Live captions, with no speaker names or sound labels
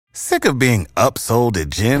Sick of being upsold at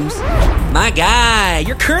gyms? My guy,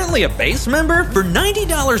 you're currently a base member? For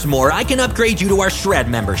 $90 more, I can upgrade you to our Shred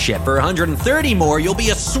membership. For $130 more, you'll be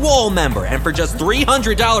a Swole member. And for just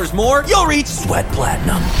 $300 more, you'll reach Sweat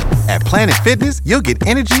Platinum. At Planet Fitness, you'll get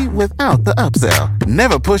energy without the upsell.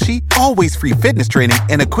 Never pushy, always free fitness training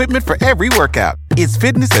and equipment for every workout. It's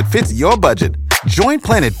fitness that fits your budget. Join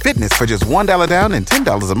Planet Fitness for just $1 down and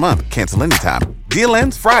 $10 a month. Cancel anytime. Deal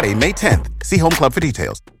ends Friday, May 10th. See Home Club for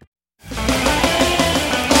details.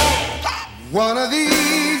 One of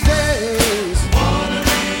these days, one of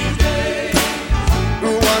these days,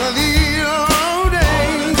 one of these old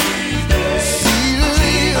days, see the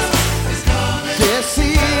leaves, yes,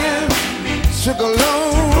 he is. Took a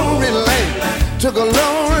lonely lane, took a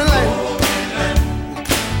lonely lane.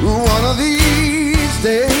 One of these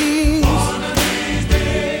days,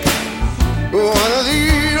 one of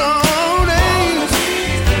these old days,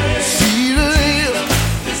 see the leaves,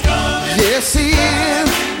 yes, he is.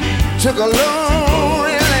 Took a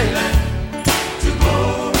lonely lane.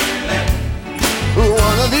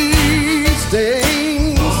 One of these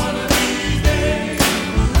days,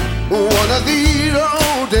 one of these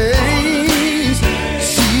old days,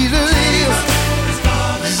 see the leaves,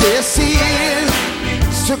 yes he is.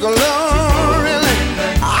 Took a lonely lane.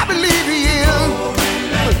 I believe he is.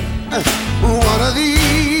 One of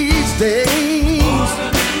these days,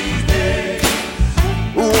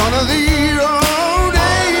 one of these old days.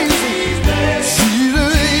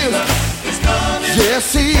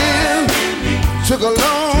 Yes, he is. Took a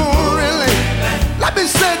lonely lane. Let me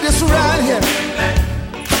say this right here.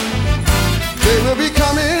 They will be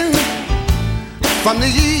coming from the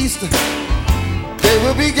east. They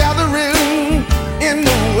will be gathering in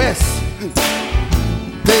the west.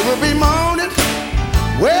 They will be mourning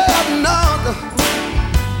way up north.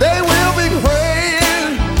 They will be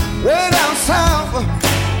praying way down south.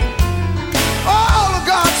 All of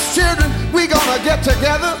God's children, we gonna get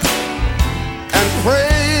together and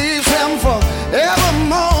praise him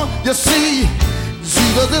forevermore. You see,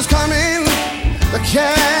 Jesus is coming to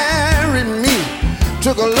carry me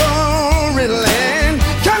to the lonely land.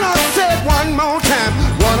 Can I say it one more time?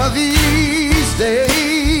 One of these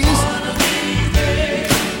days,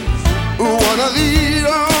 one of these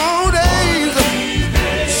old days,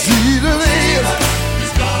 Jesus is,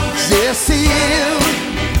 yes he is.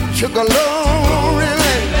 Took a lonely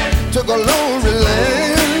land, took a lonely land.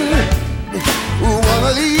 One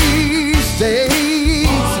of these days,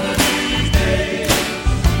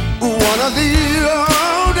 one of these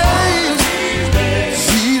old days,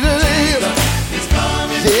 Jesus is,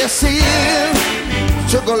 yes he is.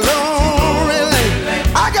 Took a lonely lane.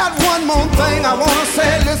 I got one more thing I want to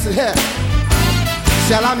say. Listen here.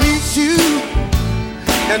 Shall I meet you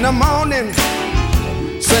in the morning,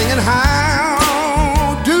 singing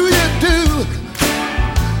how do you do?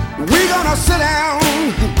 We're gonna sit down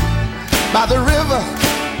by the river,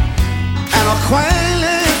 and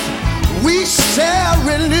acquaintance we shall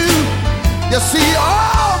renew. You see,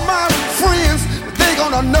 all my friends, they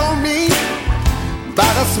gonna know me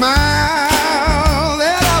by the smile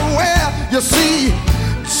that I wear. You see,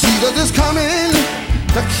 Jesus is coming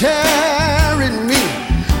to carry me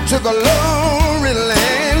to the lonely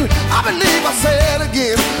land. I believe I said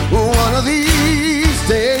again, one of these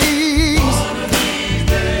days,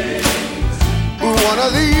 one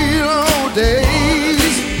of these old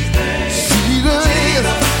days, see the leaves,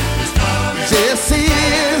 yes he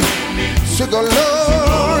is. Took a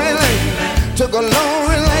lonely land, took a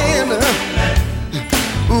lonely land.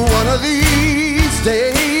 One of these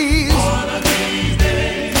days, one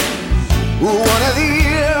of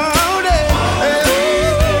these old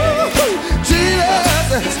days,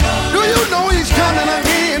 Jesus, do you know he's coming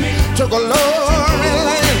again? Took a lonely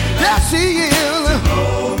land, yes he is.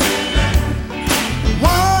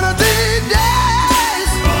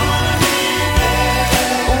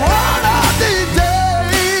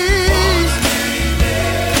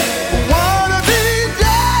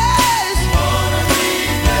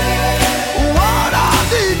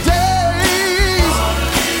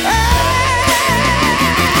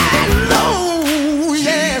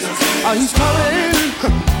 He's coming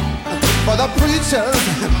for the preachers.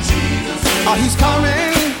 He's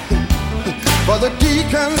coming for the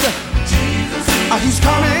deacons. He's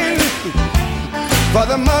coming for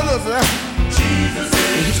the mothers.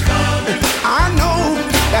 I know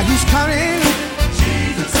that he's coming.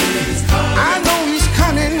 I know he's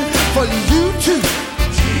coming for you too.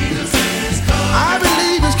 I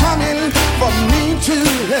believe he's coming for me too.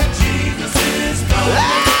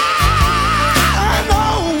 I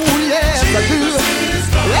know. Yes, I do.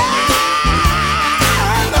 Yeah,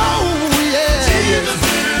 I know, yes.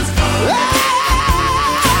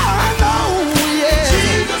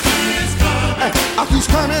 He's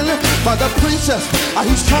coming for the preachers.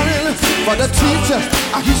 He's coming for the teachers.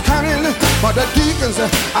 He's coming for the deacons.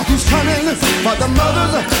 He's coming for the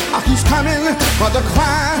mothers. He's coming for the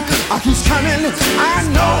choir. He's coming. I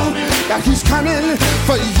know that he's coming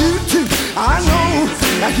for you too. I know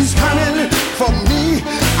that he's coming for me.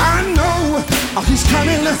 I know he's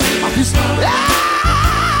coming. He's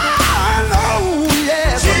I know,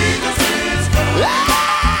 yes. Jesus is coming.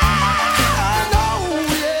 I know,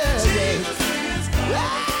 yes. Jesus is coming.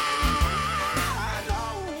 I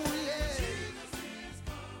know, yes.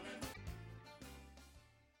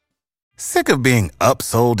 Sick of being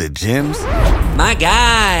upsold at gyms? My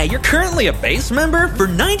guy, you're currently a base member? For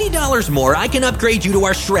 $90 more, I can upgrade you to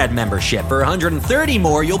our Shred membership. For $130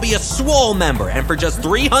 more, you'll be a Swole member. And for just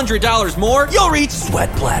 $300 more, you'll reach Sweat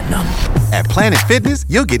Platinum. At Planet Fitness,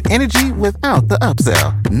 you'll get energy without the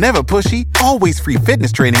upsell. Never pushy, always free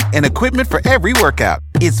fitness training and equipment for every workout.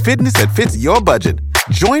 It's fitness that fits your budget.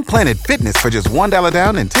 Join Planet Fitness for just $1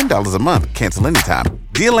 down and $10 a month. Cancel anytime.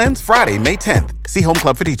 Deal ends Friday, May 10th. See Home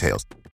Club for details.